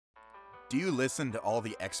Do you listen to all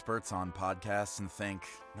the experts on podcasts and think,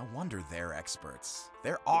 no wonder they're experts?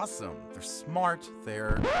 They're awesome. They're smart.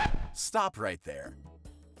 Stop right there.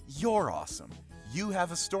 You're awesome. You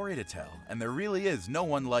have a story to tell, and there really is no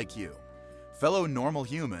one like you. Fellow normal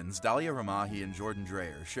humans, Dalia Ramahi and Jordan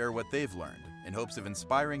Dreyer share what they've learned in hopes of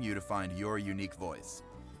inspiring you to find your unique voice.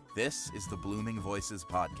 This is the Blooming Voices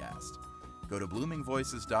podcast. Go to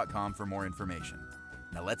bloomingvoices.com for more information.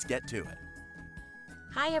 Now let's get to it.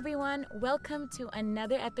 Hi everyone, welcome to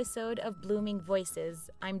another episode of Blooming Voices.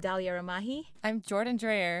 I'm Dalia Ramahi. I'm Jordan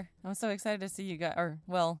Dreyer. I'm so excited to see you guys,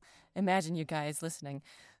 imagine you guys listening.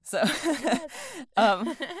 So,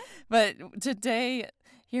 Yes. but today,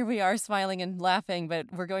 here we are smiling and laughing, but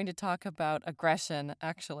we're going to talk about aggression,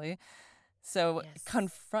 actually. So Yes.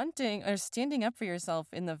 confronting or standing up for yourself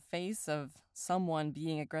in the face of someone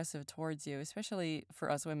being aggressive towards you, especially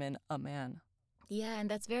for us women, a man. Yeah,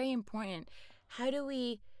 and that's very important. How do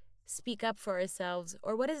we speak up for ourselves,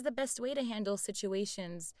 or what is the best way to handle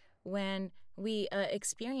situations when we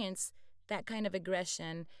experience that kind of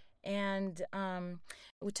aggression? And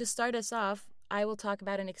to start us off, I will talk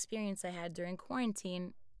about an experience I had during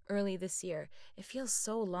quarantine early this year. It feels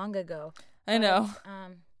so long ago. I know.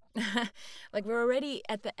 Like we're already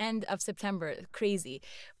at the end of September. Crazy.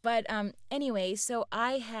 But anyway, so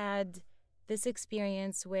I had this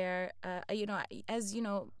experience where, as you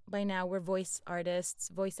know, by now we're voice artists,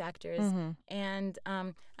 voice actors, and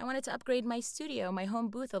I wanted to upgrade my studio, my home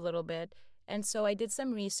booth a little bit. And so I did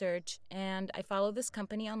some research, and I followed this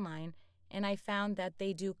company online, and I found that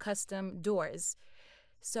they do custom doors.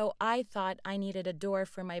 So I thought I needed a door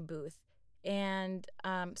for my booth. And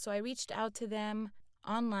so I reached out to them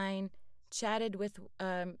online, chatted with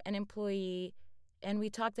an employee, and we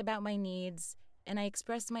talked about my needs. And I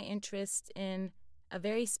expressed my interest in a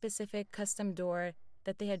very specific custom door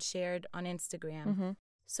that they had shared on Instagram. Mm-hmm.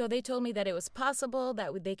 So they told me that it was possible,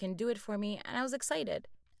 that they can do it for me, and I was excited.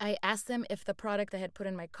 I asked them if the product I had put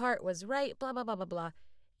in my cart was right, blah, blah, blah, blah, blah.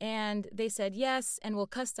 And they said yes, and we'll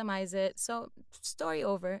customize it. So story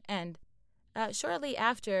over, end. Shortly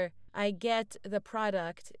after, I get the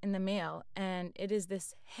product in the mail, and it is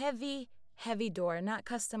this heavy, heavy door, not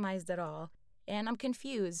customized at all. And I'm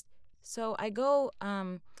confused. So I go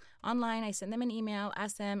online, I send them an email,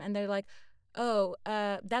 ask them, and they're like, oh,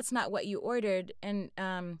 that's not what you ordered. And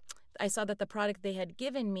I saw that the product they had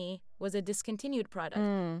given me was a discontinued product.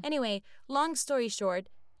 Anyway, long story short,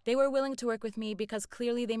 they were willing to work with me because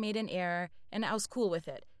clearly they made an error, and I was cool with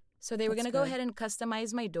it. So they were going to go ahead and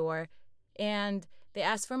customize my door, and they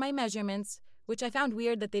asked for my measurements, which I found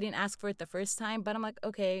weird that they didn't ask for it the first time. But I'm like,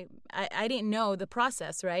 okay, I didn't know the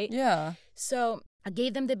process, right? Yeah. So I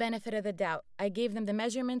gave them the benefit of the doubt. I gave them the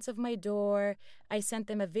measurements of my door. I sent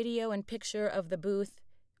them a video and picture of the booth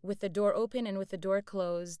with the door open and with the door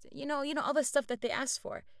closed. You know, all the stuff that they asked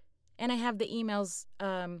for. And I have the emails,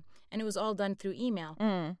 and it was all done through email.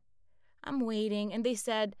 I'm waiting, and they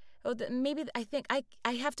said, I think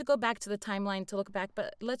I have to go back to the timeline to look back,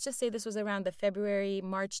 but let's just say this was around the February,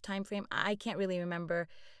 March timeframe. I can't really remember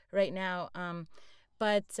right now.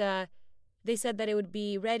 But they said that it would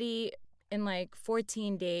be ready in like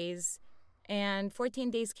 14 days, and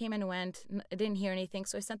 14 days came and went. I didn't hear anything,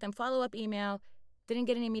 so I sent them follow-up email, didn't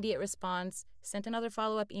get an immediate response, sent another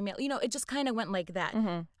follow-up email. It just kind of went like that.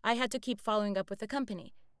 I had to keep following up with the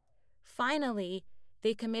company. Finally,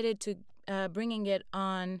 they committed to bringing it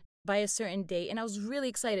on by a certain date, and I was really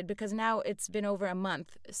excited because now it's been over a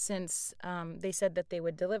month since they said that they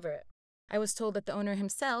would deliver it. I was told that the owner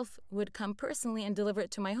himself would come personally and deliver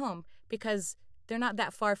it to my home because they're not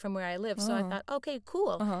that far from where I live. So I thought, okay,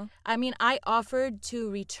 cool. I mean, I offered to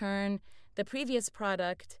return the previous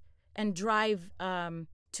product and drive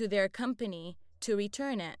to their company to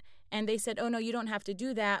return it. And they said, oh, no, you don't have to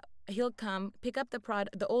do that. He'll come, pick up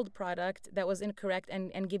the old product that was incorrect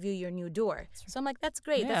and give you your new door. So I'm like, that's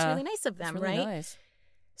great. Yeah, that's really nice of them, that's really right? Nice.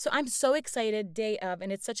 So I'm so excited day of,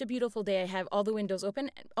 and it's such a beautiful day. I have all the windows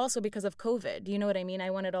open, also because of COVID. You know what I mean? I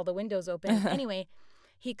wanted all the windows open. Anyway,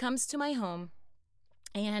 he comes to my home,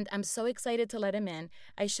 and I'm so excited to let him in.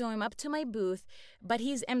 I show him up to my booth, but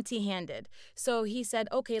he's empty-handed. So he said,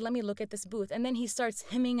 okay, let me look at this booth. And then he starts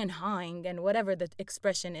hemming and hawing and whatever the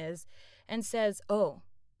expression is and says, oh,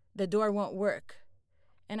 the door won't work.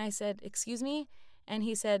 And I said, excuse me? And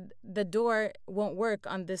he said, the door won't work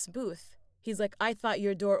on this booth. He's like, I thought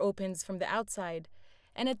your door opens from the outside.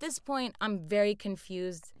 And at this point, I'm very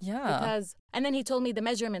confused. Yeah. And then he told me the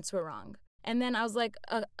measurements were wrong. And then I was like,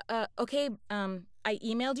 okay, I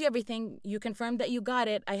emailed you everything. You confirmed that you got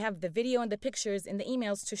it. I have the video and the pictures in the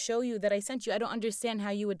emails to show you that I sent you. I don't understand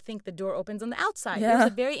how you would think the door opens on the outside. Yeah. It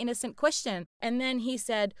was a very innocent question. And then he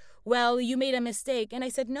said, well, you made a mistake. And I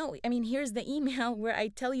said, no. I mean, here's the email where I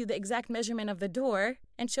tell you the exact measurement of the door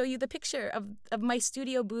and show you the picture of my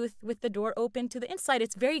studio booth with the door open to the inside.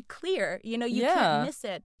 It's very clear. You can't miss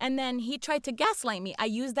it. And then he tried to gaslight me. I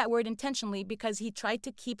used that word intentionally because he tried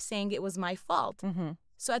to keep saying it was my fault. Mm-hmm.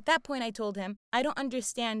 So at that point, I told him, I don't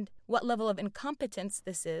understand what level of incompetence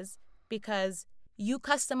this is because you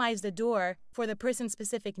customized the door for the person's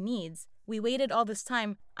specific needs. We waited all this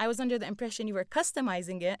time. I was under the impression you were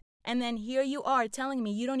customizing it. And then here you are telling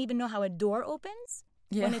me you don't even know how a door opens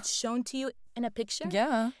when it's shown to you in a picture?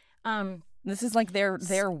 Yeah. This is like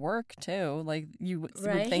their work, too. Like you would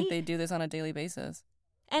think they do this on a daily basis.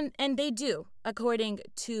 And they do, according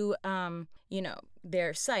to,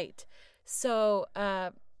 their site. So,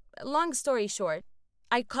 long story short,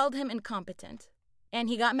 I called him incompetent, and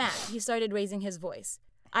he got mad. He started raising his voice.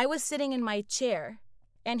 I was sitting in my chair,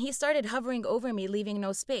 and he started hovering over me, leaving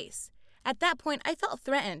no space. At that point, I felt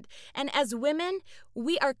threatened. And as women,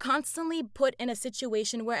 we are constantly put in a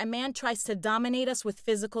situation where a man tries to dominate us with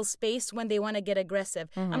physical space when they want to get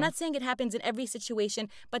aggressive. Mm-hmm. I'm not saying it happens in every situation,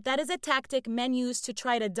 but that is a tactic men use to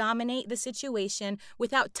try to dominate the situation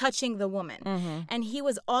without touching the woman. Mm-hmm. And he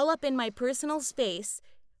was all up in my personal space,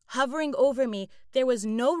 hovering over me. There was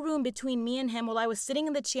no room between me and him while I was sitting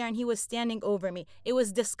in the chair and he was standing over me. It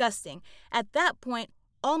was disgusting. At that point,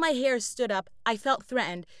 all my hair stood up. I felt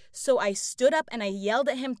threatened. So I stood up and I yelled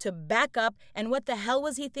at him to back up. And what the hell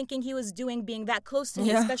was he thinking he was doing being that close to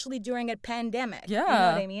me, especially during a pandemic? Yeah. You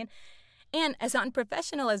know what I mean? And as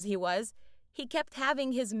unprofessional as he was, he kept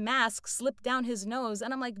having his mask slip down his nose.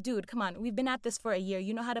 And I'm like, dude, come on. We've been at this for a year.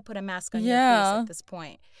 You know how to put a mask on your face at this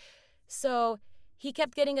point. So he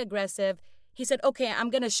kept getting aggressive. He said, okay,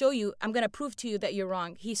 I'm going to show you. I'm going to prove to you that you're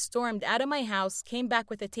wrong. He stormed out of my house, came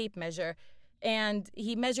back with a tape measure. And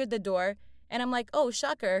he measured the door, and I'm like, oh,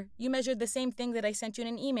 shocker, you measured the same thing that I sent you in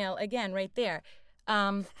an email, again, right there.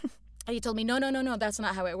 And he told me, no, that's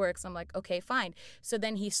not how it works. I'm like, okay, fine. So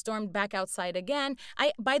then he stormed back outside again.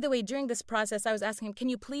 By the way, during this process, I was asking him, can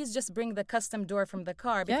you please just bring the custom door from the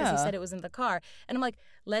car? Because he said it was in the car. And I'm like,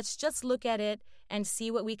 let's just look at it and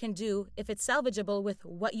see what we can do if it's salvageable with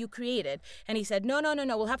what you created. And he said, no,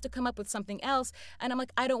 we'll have to come up with something else. And I'm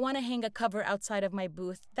like, I don't want to hang a cover outside of my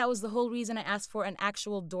booth. That was the whole reason I asked for an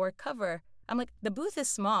actual door cover. I'm like, the booth is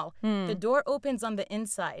small. The door opens on the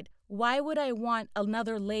inside. Why would I want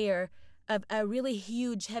another layer of a really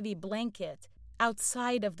huge, heavy blanket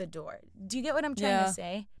outside of the door? Do you get what I'm trying to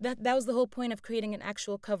say? That was the whole point of creating an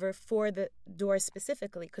actual cover for the door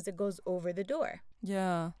specifically, because it goes over the door.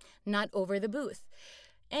 Yeah. Not over the booth.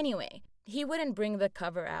 Anyway, he wouldn't bring the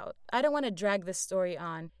cover out. I don't want to drag this story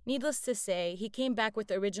on. Needless to say, he came back with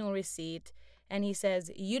the original receipt. And he says,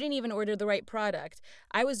 you didn't even order the right product.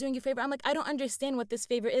 I was doing you a favor. I'm like, I don't understand what this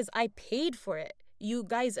favor is. I paid for it. You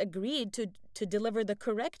guys agreed to deliver the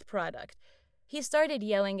correct product. He started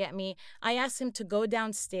yelling at me. I asked him to go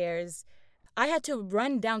downstairs. I had to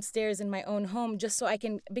run downstairs in my own home just so I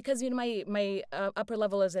can, because my upper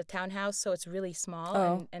level is a townhouse, so it's really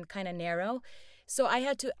small and kind of narrow. So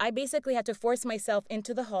I basically had to force myself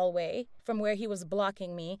into the hallway from where he was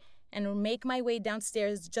blocking me and make my way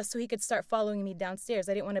downstairs just so he could start following me downstairs.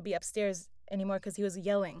 I didn't want to be upstairs anymore because he was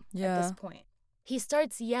yelling at this point. He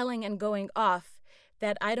starts yelling and going off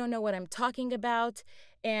that I don't know what I'm talking about.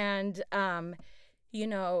 And,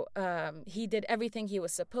 he did everything he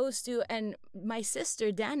was supposed to. And my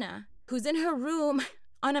sister, Dana, who's in her room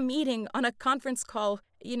on a meeting, on a conference call,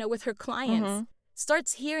 with her clients,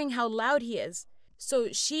 starts hearing how loud he is. So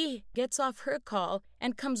she gets off her call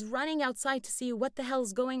and comes running outside to see what the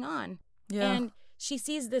hell's going on. Yeah. And she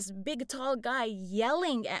sees this big, tall guy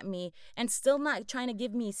yelling at me and still not trying to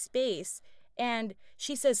give me space. And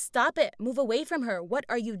she says, stop it. Move away from her. What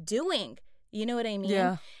are you doing? You know what I mean?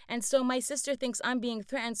 Yeah. And so my sister thinks I'm being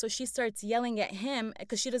threatened. So she starts yelling at him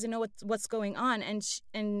because she doesn't know what's going on.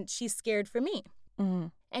 And she's scared for me. Mm-hmm.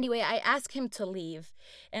 Anyway, I asked him to leave.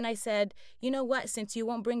 And I said, you know what? Since you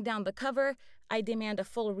won't bring down the cover, I demand a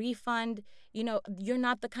full refund. You're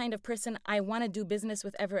not the kind of person I want to do business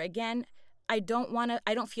with ever again. I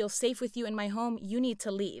don't feel safe with you in my home. You need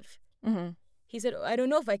to leave. Mm-hmm. He said, I don't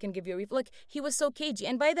know if I can give you a refund. Look, he was so cagey.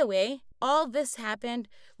 And by the way, all this happened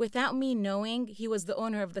without me knowing he was the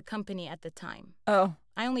owner of the company at the time. Oh.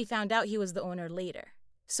 I only found out he was the owner later.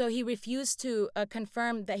 So he refused to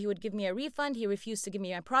confirm that he would give me a refund. He refused to give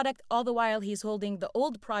me my product. All the while, he's holding the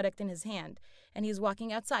old product in his hand. And he's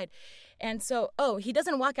walking outside. And so, he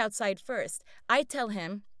doesn't walk outside first. I tell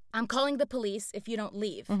him I'm calling the police if you don't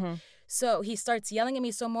leave. Mm-hmm. So he starts yelling at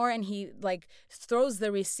me some more, and he like throws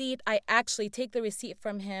the receipt. I actually take the receipt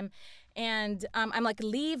from him, and I'm like,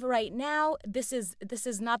 leave right now. This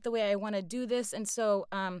is not the way I want to do this. And so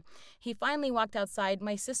he finally walked outside.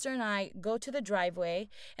 My sister and I go to the driveway,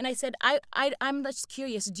 and I said, I'm just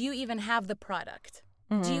curious. Do you even have the product?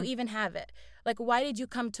 Mm-hmm. Do you even have it? Like, why did you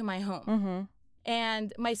come to my home? Mm-hmm.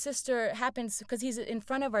 And my sister happens, because he's in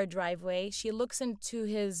front of our driveway, she looks into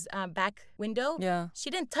his back window. Yeah. She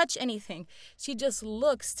didn't touch anything. She just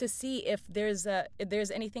looks to see if there's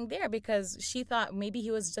anything there, because she thought maybe he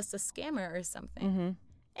was just a scammer or something. Mm-hmm.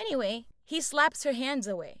 Anyway, he slaps her hands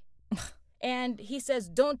away. And he says,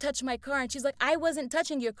 don't touch my car. And she's like, I wasn't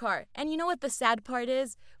touching your car. And you know what the sad part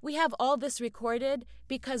is? We have all this recorded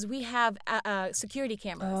because we have security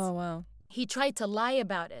cameras. Oh, wow. He tried to lie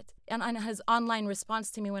about it on his online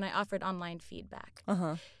response to me when I offered online feedback.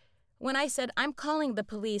 Uh-huh. When I said, I'm calling the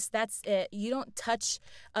police, that's it. You don't touch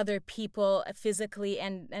other people physically,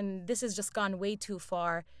 and this has just gone way too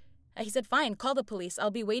far. He said, fine, call the police.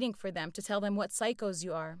 I'll be waiting for them to tell them what psychos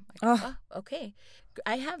you are. Like, oh, okay.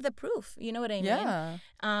 I have the proof. You know what I mean? Yeah.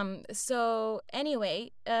 So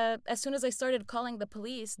anyway, as soon as I started calling the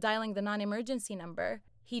police, dialing the non-emergency number,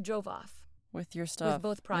 he drove off. With your stuff. With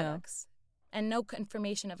both products. And no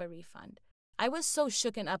confirmation of a refund. I was so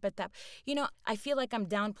shooken up at that. You know, I feel like I'm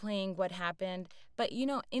downplaying what happened. But, you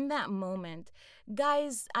know, in that moment,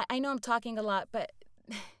 guys, I know I'm talking a lot, but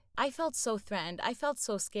I felt so threatened. I felt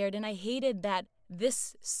so scared. And I hated that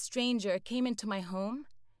this stranger came into my home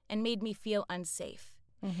and made me feel unsafe.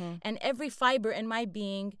 Mm-hmm. And every fiber in my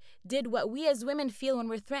being did what we as women feel when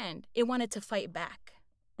we're threatened. It wanted to fight back.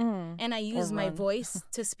 And I used my voice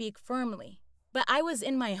to speak firmly. But I was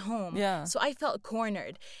in my home, so I felt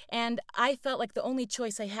cornered. And I felt like the only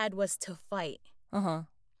choice I had was to fight. Uh-huh.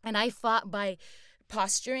 And I fought by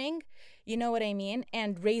posturing, you know what I mean,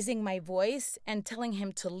 and raising my voice and telling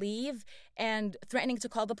him to leave and threatening to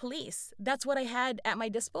call the police. That's what I had at my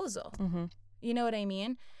disposal. Mm-hmm. You know what I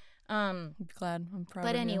mean? I'm glad. I'm proud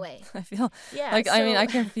But of anyway. you. I feel Yeah, I mean, I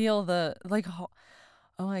can feel the, like, oh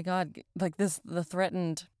my God, like the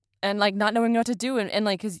threatened, and like not knowing what to do, and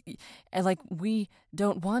like, cause, and like we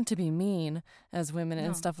don't want to be mean as women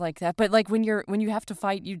and stuff like that, but like when you have to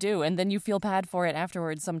fight, you do, and then you feel bad for it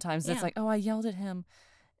afterwards. Sometimes it's like, oh, I yelled at him.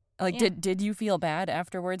 Like, did you feel bad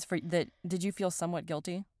afterwards for that? Did you feel somewhat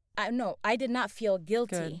guilty? No, I did not feel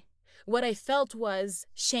guilty. Good. What I felt was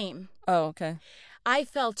shame. Oh, okay. I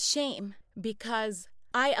felt shame because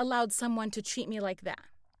I allowed someone to treat me like that.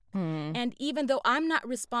 Mm. And even though I'm not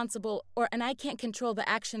responsible and I can't control the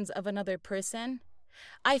actions of another person,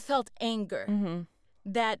 I felt anger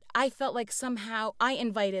that I felt like somehow I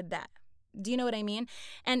invited that. Do you know what I mean?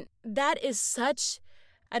 And that is such,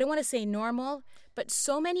 I don't want to say normal, but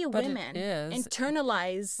so many women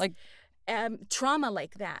internalize like trauma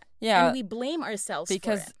like that. Yeah. And we blame ourselves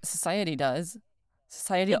because for it. society does.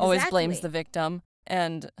 Society always blames the victim.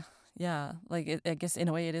 And yeah, like I guess in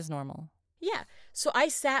a way it is normal. Yeah. So I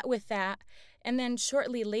sat with that. And then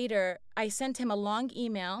shortly later, I sent him a long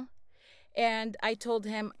email. And I told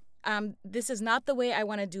him, this is not the way I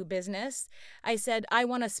want to do business. I said, I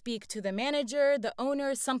want to speak to the manager, the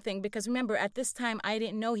owner, something. Because remember, at this time, I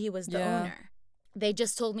didn't know he was the owner. They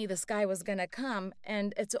just told me this guy was going to come.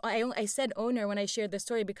 And I said owner when I shared the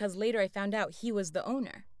story because later I found out he was the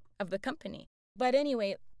owner of the company. But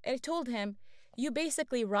anyway, I told him, you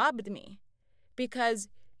basically robbed me because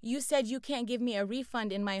you said you can't give me a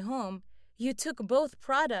refund in my home. You took both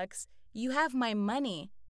products. You have my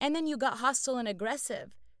money. And then you got hostile and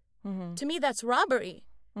aggressive. Mm-hmm. To me, that's robbery.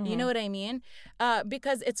 Mm-hmm. You know what I mean?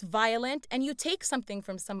 Because it's violent and you take something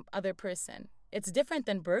from some other person. It's different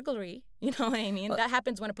than burglary. You know what I mean? That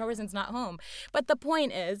happens when a person's not home. But the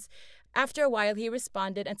point is, after a while, he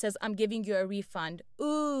responded and says, I'm giving you a refund.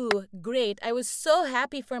 Ooh, great. I was so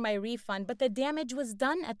happy for my refund. But the damage was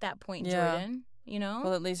done at that point, Jordan. You know?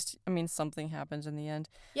 Well, at least, I mean, something happens in the end.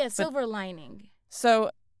 Yeah, silver lining. So,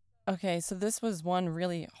 okay, so this was one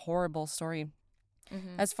really horrible story.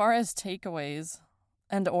 Mm-hmm. As far as takeaways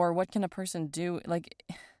and or what can a person do, like,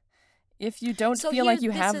 if you don't feel like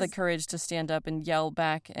you have the courage to stand up and yell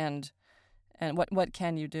back and what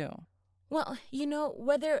can you do? Well, you know,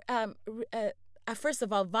 whether, first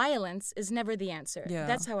of all, violence is never the answer. Yeah.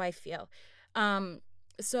 That's how I feel.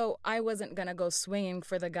 So I wasn't going to go swinging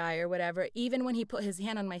for the guy or whatever. Even when he put his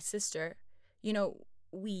hand on my sister, you know,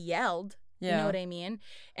 we yelled. Yeah. You know what I mean?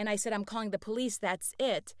 And I said, I'm calling the police. That's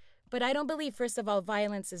it. But I don't believe, first of all,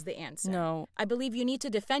 violence is the answer. No. I believe you need to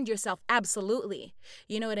defend yourself. Absolutely.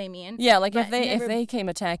 You know what I mean? Yeah, like But if they came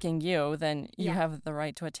attacking you, then you Yeah. have the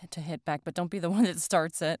right to hit back, but don't be the one that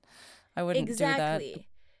starts it. I wouldn't do that. Exactly.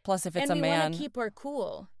 Plus, if it's And a we man, want to keep our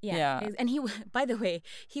cool. Yeah. And he, by the way,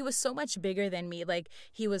 he was so much bigger than me. Like,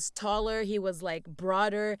 he was taller. He was, like,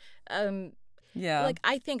 broader. yeah, Like,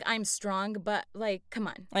 I think I'm strong, but, like, come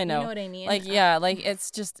on. I know. You know what I mean? Like, yeah, like it's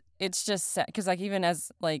just sad because, like, even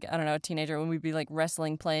as like I don't know, a teenager, when we'd be like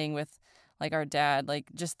wrestling, playing with like our dad, like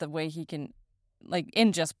just the way he can, like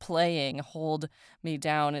in just playing, hold me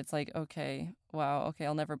down. It's like, okay, wow, okay,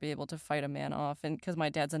 I'll never be able to fight a man off, and because my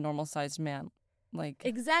dad's a normal sized man. Like,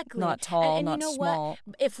 Exactly. not tall, and not you know small.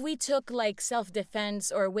 What? If we took like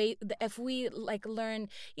self-defense or if we like learn,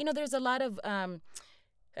 there's a lot of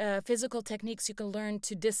physical techniques you can learn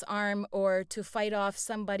to disarm or to fight off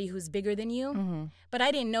somebody who's bigger than you. Mm-hmm. But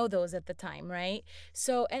I didn't know those at the time, right?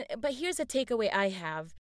 So, but here's a takeaway I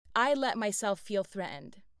have. I let myself feel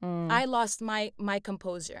threatened. I lost my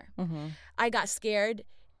composure. Mm-hmm. I got scared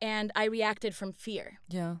and I reacted from fear.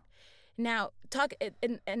 Yeah. Now,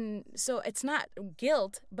 and so it's not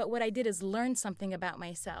guilt, but what I did is learn something about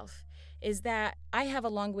myself, is that I have a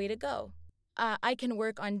long way to go. I can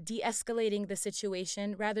work on de-escalating the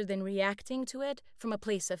situation rather than reacting to it from a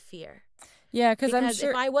place of fear. Yeah, because I'm Because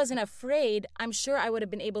sure. if I wasn't afraid, I'm sure I would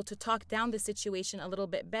have been able to talk down the situation a little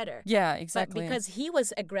bit better. Yeah, But exactly. because he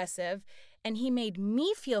was aggressive and he made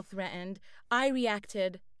me feel threatened, I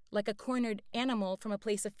reacted like a cornered animal from a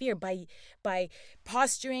place of fear by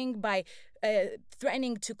posturing, by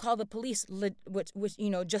threatening to call the police, which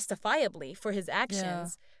justifiably for his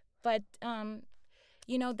actions. But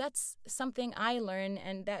that's something I learn,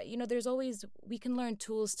 and that there's always we can learn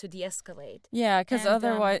tools to de-escalate. Yeah, because And,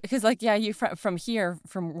 otherwise, because like you from here,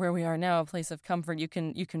 from where we are now, a place of comfort, you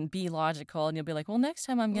can be logical and you'll be like, well, next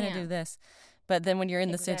time I'm gonna do this. But then when you're in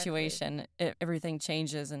the Exactly. situation, everything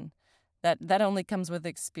changes, and that only comes with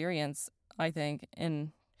experience, I think,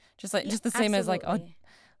 and just the same as like Absolutely.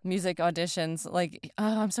 music auditions. Like,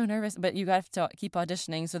 oh, I'm so nervous, but you got to keep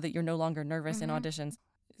auditioning so that you're no longer nervous in auditions.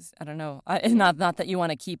 I don't know. Not that you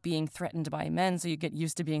want to keep being threatened by men, so you get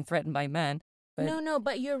used to being threatened by men. But No,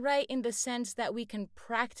 but you're right in the sense that we can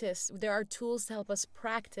practice. There are tools to help us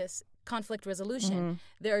practice conflict resolution.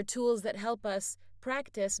 There are tools that help us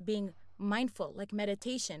practice being mindful, like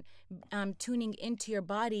meditation, tuning into your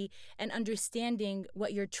body and understanding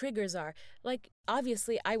what your triggers are. Like,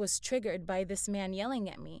 obviously, I was triggered by this man yelling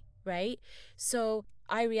at me, right? So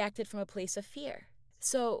I reacted from a place of fear.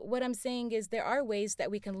 So what I'm saying is there are ways that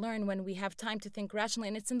we can learn when we have time to think rationally,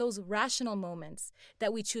 and it's in those rational moments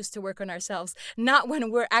that we choose to work on ourselves, not when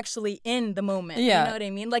we're actually in the moment. Yeah. You know what I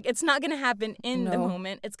mean? Like, it's not going to happen in the No.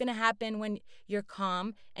 moment. It's going to happen when you're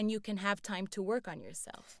calm and you can have time to work on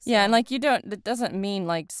yourself. yeah, and So- like it doesn't mean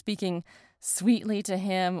like speaking sweetly to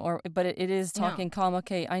him, but it is No. talking calm.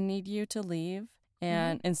 Okay, I need you to leave,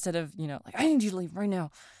 and instead of like I need you to leave right now,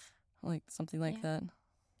 like something like that.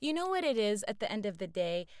 You know what it is at the end of the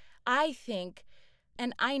day? I think,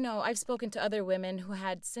 and I know I've spoken to other women who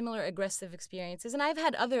had similar aggressive experiences, and I've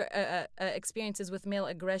had other experiences with male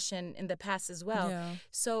aggression in the past as well. Yeah.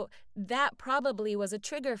 So that probably was a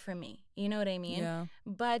trigger for me. You know what I mean? Yeah.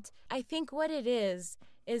 But I think what it is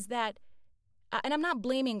that, and I'm not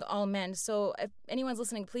blaming all men, so if anyone's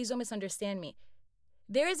listening, please don't misunderstand me.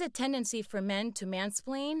 There is a tendency for men to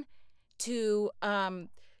mansplain, to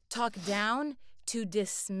talk down, to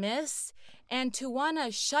dismiss, and to want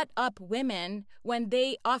to shut up women when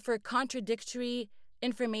they offer contradictory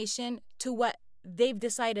information to what they've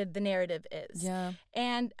decided the narrative is. Yeah.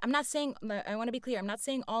 And I'm not saying, I want to be clear, I'm not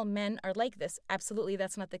saying all men are like this. Absolutely,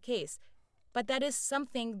 that's not the case. But that is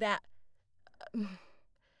something that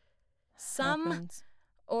some Happens.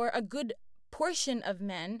 or a good portion of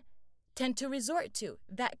men tend to resort to,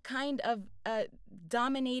 that kind of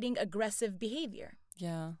dominating aggressive behavior.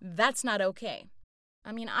 Yeah. That's not okay.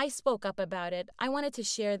 I mean, I spoke up about it. I wanted to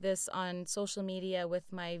share this on social media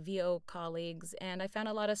with my VO colleagues, and I found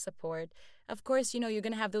a lot of support. Of course, you're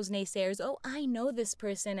going to have those naysayers. Oh, I know this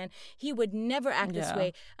person, and he would never act this Yeah.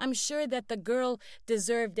 way. I'm sure that the girl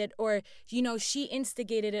deserved it, or, she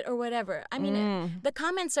instigated it, or whatever. I mean, the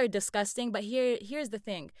comments are disgusting, but here's the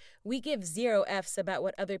thing. We give 0 Fs about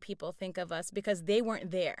what other people think of us because they weren't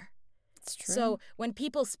there. It's true. So when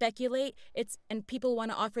people speculate, and people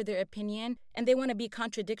want to offer their opinion and they want to be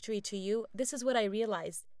contradictory to you, this is what I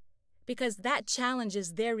realized. Because that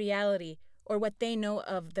challenges their reality or what they know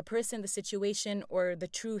of the person, the situation, or the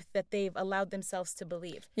truth that they've allowed themselves to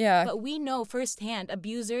believe. Yeah. But we know firsthand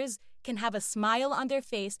abusers can have a smile on their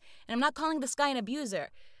face. And I'm not calling this guy an abuser.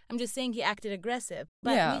 I'm just saying he acted aggressive.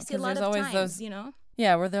 But Yeah, we see a 'cause lot there's of always times, those- you know?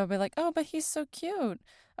 Yeah, where they'll be like, oh, but he's so cute.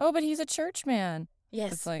 Oh, but he's a church man.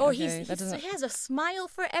 Yes. It's like, or okay, that doesn't... he has a smile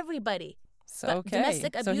for everybody. So, But okay.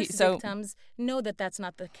 domestic So abuse victims know that that's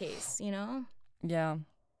not the case, you know? Yeah.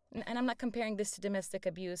 And I'm not comparing this to domestic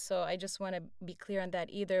abuse, so I just want to be clear on that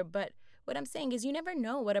either. But what I'm saying is you never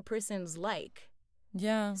know what a person's like.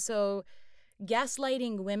 Yeah. So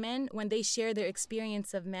gaslighting women when they share their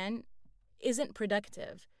experience of men isn't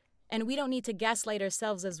productive. And we don't need to gaslight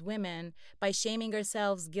ourselves as women by shaming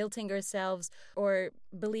ourselves, guilting ourselves, or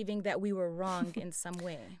believing that we were wrong in some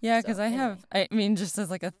way. Yeah, So, because I mean, just as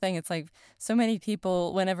like a thing, it's like so many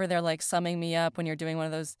people, whenever they're like summing me up when you're doing one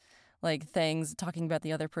of those like things, talking about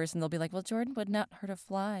the other person, they'll be like, well, Jordan would not hurt a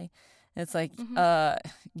fly. It's like,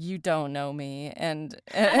 you don't know me. And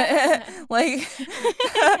like,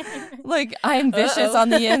 like I'm vicious on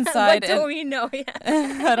the inside. What do we know? Yeah.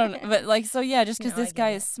 I don't know. But like, so yeah, just because No, I this get guy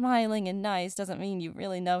it. is smiling and nice doesn't mean you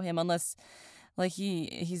really know him unless like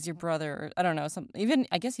he's your brother. Or, I don't know.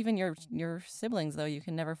 I guess even your siblings, though, you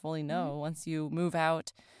can never fully know once you move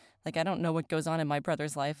out. Like, I don't know what goes on in my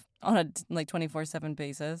brother's life on a like 24/7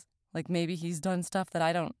 basis. Like, maybe he's done stuff that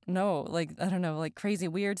I don't know. Like, I don't know, like crazy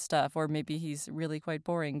weird stuff. Or maybe he's really quite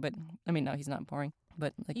boring. But, I mean, no, he's not boring.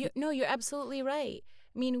 But, like... You're absolutely right.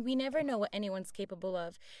 I mean, we never know what anyone's capable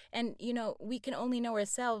of. And, you know, we can only know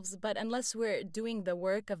ourselves. But unless we're doing the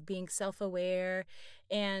work of being self-aware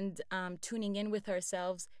and tuning in with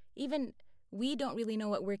ourselves, even we don't really know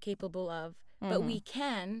what we're capable of. But we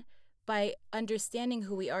can by understanding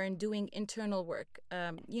who we are and doing internal work.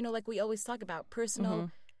 You know, like we always talk about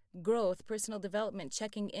personal growth, personal development,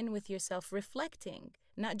 checking in with yourself, reflecting,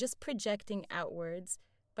 not just projecting outwards,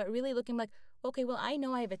 but really looking like, okay, well, I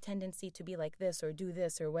know I have a tendency to be like this or do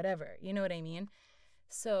this or whatever. You know what I mean?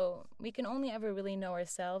 So we can only ever really know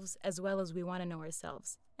ourselves as well as we want to know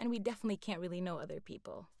ourselves. And we definitely can't really know other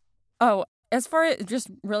people. Oh, as far as just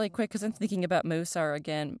really quick, because I'm thinking about Musar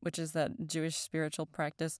again, which is that Jewish spiritual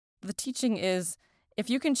practice. The teaching is if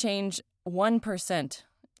you can change 1%,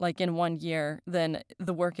 like in 1 year, then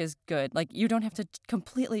the work is good. Like you don't have to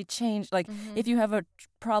completely change. Like if you have a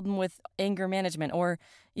problem with anger management or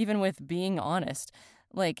even with being honest,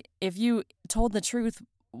 like if you told the truth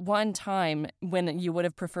one time when you would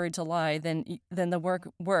have preferred to lie, then the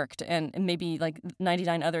work worked. And maybe like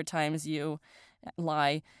 99 other times you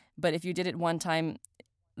lie. But if you did it one time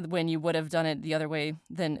when you would have done it the other way,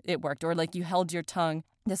 then it worked. Or like you held your tongue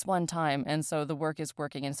this one time, and so the work is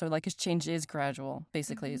working. And so like his change is gradual,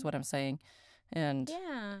 basically, is what I'm saying. And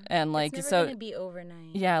like it's never so gonna be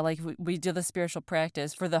overnight. yeah, like we do the spiritual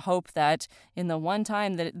practice for the hope that in the one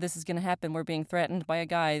time that this is going to happen, we're being threatened by a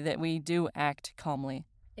guy, that we do act calmly.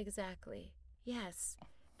 Exactly. Yes,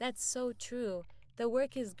 that's so true. The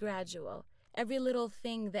work is gradual. Every little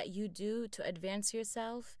thing that you do to advance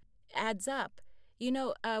yourself adds up. You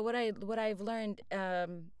know, what I've learned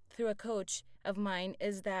through a coach of mine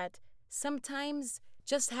is that sometimes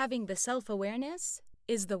just having the self-awareness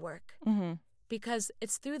is the work. Because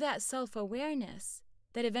it's through that self-awareness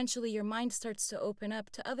that eventually your mind starts to open up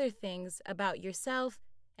to other things about yourself,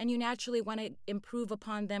 and you naturally want to improve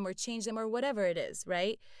upon them or change them or whatever it is,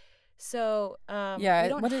 right? So we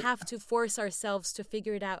don't have to force ourselves to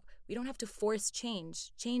figure it out. We don't have to force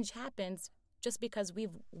change. Change happens just because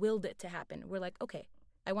we've willed it to happen. We're like, okay,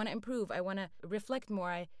 I want to improve. I want to reflect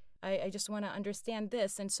more. I just want to understand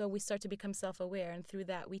this. And so we start to become self-aware, and through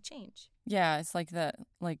that we change. Yeah, it's like the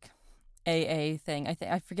AA thing.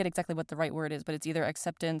 I forget exactly what the right word is, but it's either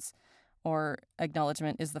acceptance or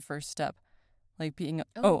acknowledgement is the first step. Like being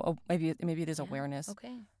maybe it is awareness.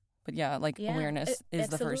 Okay. But yeah, awareness is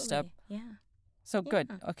the first step. Yeah. So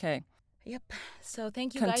good. Okay. Yep. So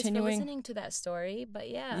thank you guys for listening to that story.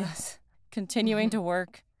 But yeah. Yes. Continuing to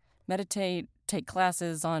work, meditate, take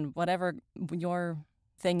classes on whatever your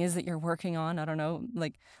thing is that you're working on. I don't know,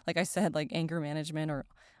 like I said, like anger management or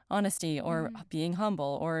honesty or being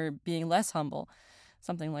humble or being less humble,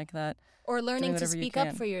 something like that. Or learning to speak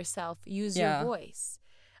up for yourself, use your voice.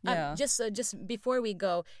 Just before we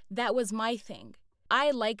go, that was my thing.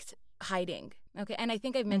 I liked hiding, okay? And I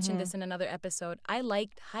think I've mentioned this in another episode. I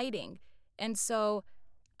liked hiding. And so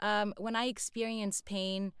when I experience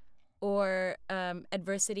pain or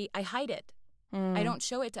adversity, I hide it. I don't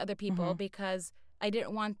show it to other people because I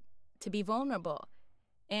didn't want to be vulnerable.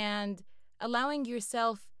 And allowing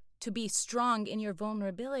yourself to be strong in your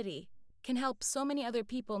vulnerability can help so many other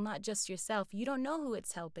people, not just yourself. You don't know who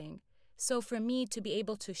it's helping. So for me to be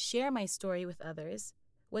able to share my story with others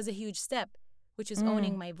was a huge step, which is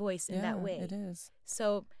owning my voice in that way. It is.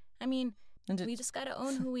 So, I mean, We just got to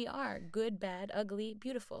own who we are. Good, bad, ugly,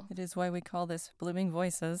 beautiful. It is why we call this Blooming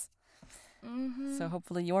Voices. Mm-hmm. So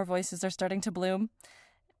hopefully your voices are starting to bloom.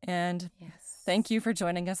 And thank you for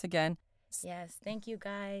joining us again. Yes, thank you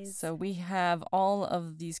guys. So we have all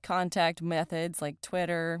of these contact methods like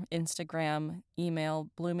Twitter, Instagram, email,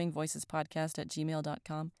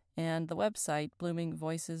 bloomingvoicespodcast@gmail.com, and the website,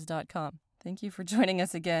 bloomingvoices.com. Thank you for joining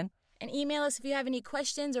us again. And email us if you have any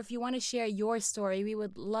questions or if you want to share your story. We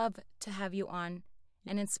would love to have you on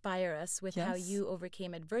and inspire us with how you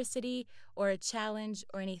overcame adversity or a challenge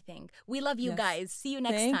or anything. We love you guys. See you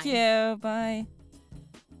next time. Thank you. Bye.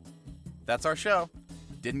 That's our show.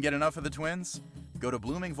 Didn't get enough of the twins? Go to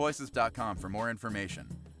bloomingvoices.com for more information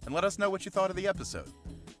and let us know what you thought of the episode.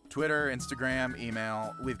 Twitter, Instagram,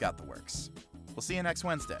 email, we've got the works. We'll see you next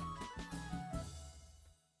Wednesday.